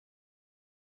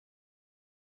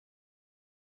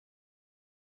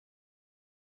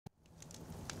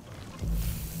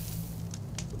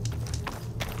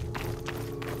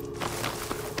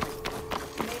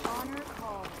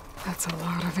That's a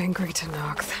lot of angry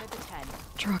Tenakth.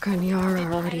 Draka and Yara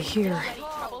are already here.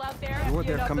 You're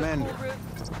their commander.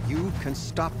 You can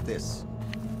stop this.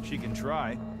 She can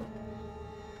try.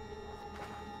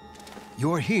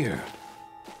 You're here.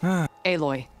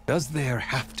 Aloy. Does there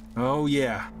have to? Oh,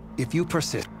 yeah. If you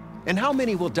persist. And how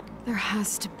many will die? There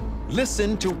has to...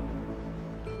 Listen to...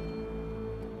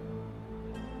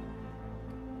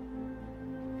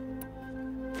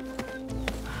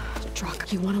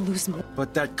 Draka, you want to lose more?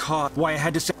 But that caught why I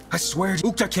had to say. I swear,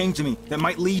 Ukta came to me. That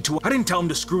might lead to. I didn't tell him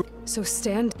to screw. So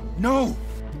stand... No!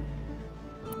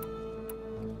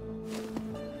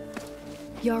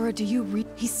 Yara, do you read...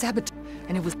 He sabotaged,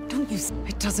 and it was... Don't you...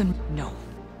 It doesn't... No.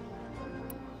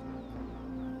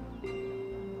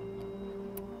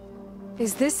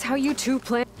 Is this how you two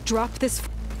plan... Drop this...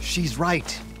 She's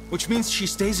right. Which means she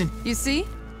stays in. You see?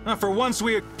 For once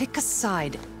we're. Pick a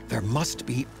side. There must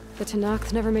be... The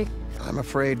Tenakth never make... I'm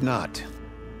afraid not.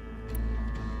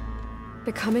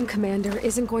 Becoming commander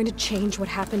isn't going to change what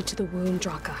happened to the wound,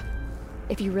 Draka.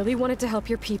 If you really wanted to help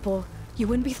your people, you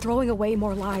wouldn't be throwing away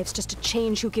more lives just to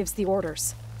change who gives the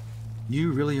orders.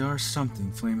 You really are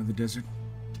something, Flame of the Desert.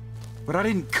 But I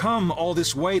didn't come all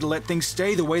this way to let things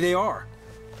stay the way they are.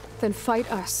 Then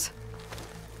fight us.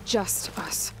 Just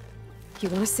us. You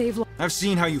want to save lives? I've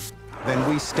seen how you. Then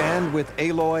we stand with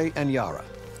Aloy and Yara.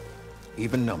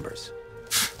 Even numbers.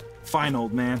 Fine,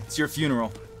 old man. It's your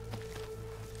funeral.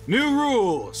 New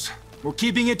rules. We're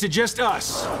keeping it to just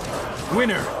us.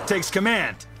 Winner takes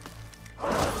command.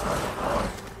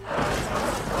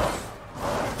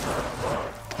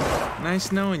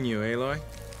 Nice knowing you, Aloy.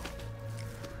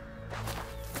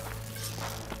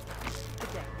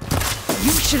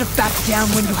 You should have backed down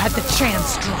when you had the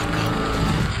chance, Draka.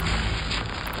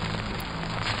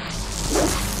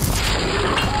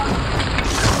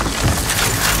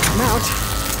 I'm out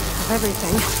of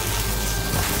everything.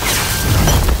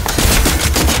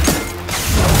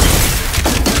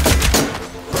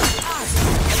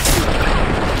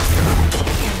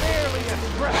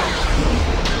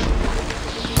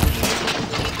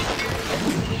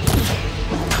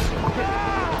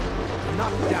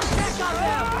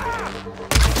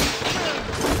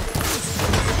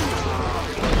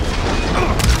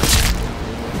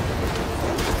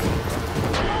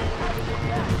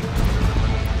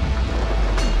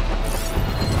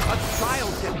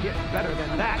 Better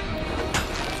than that.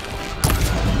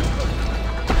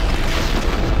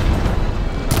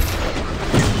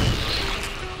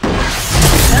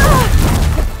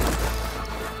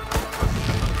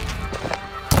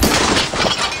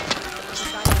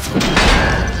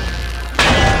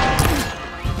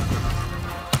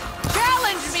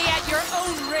 Challenge me at your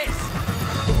own risk!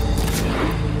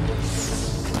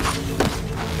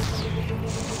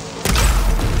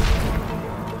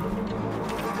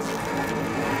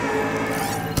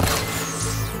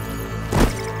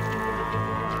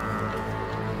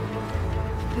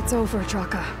 It's over,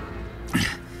 Draka.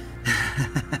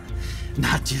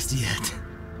 Not just yet.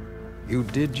 You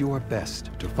did your best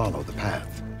to follow the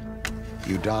path.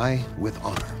 You die with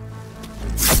honor.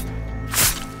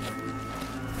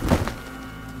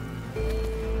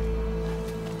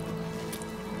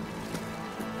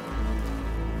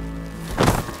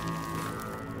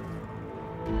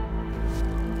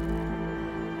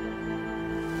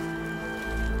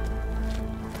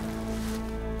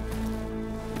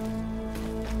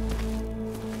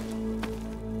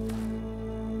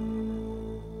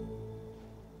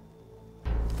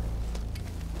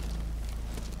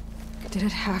 Did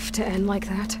it have to end like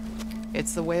that?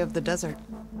 It's the way of the desert.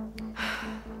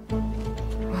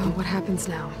 Well, what happens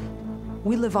now?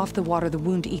 We live off the water the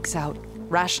wound ekes out,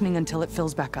 rationing until it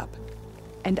fills back up.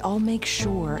 And I'll make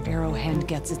sure Arrowhand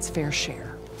gets its fair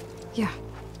share. Yeah,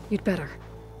 you'd better.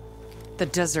 The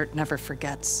desert never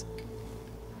forgets.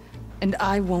 And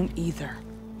I won't either.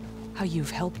 How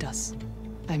you've helped us.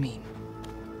 I mean.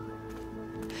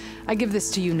 I give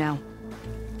this to you now.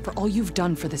 For all you've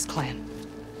done for this clan.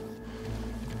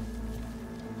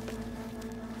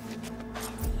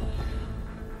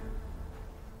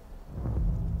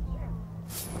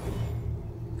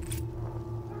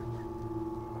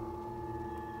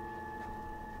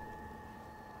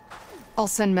 I'll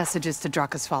send messages to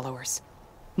Draka's followers.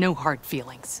 No hard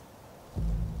feelings.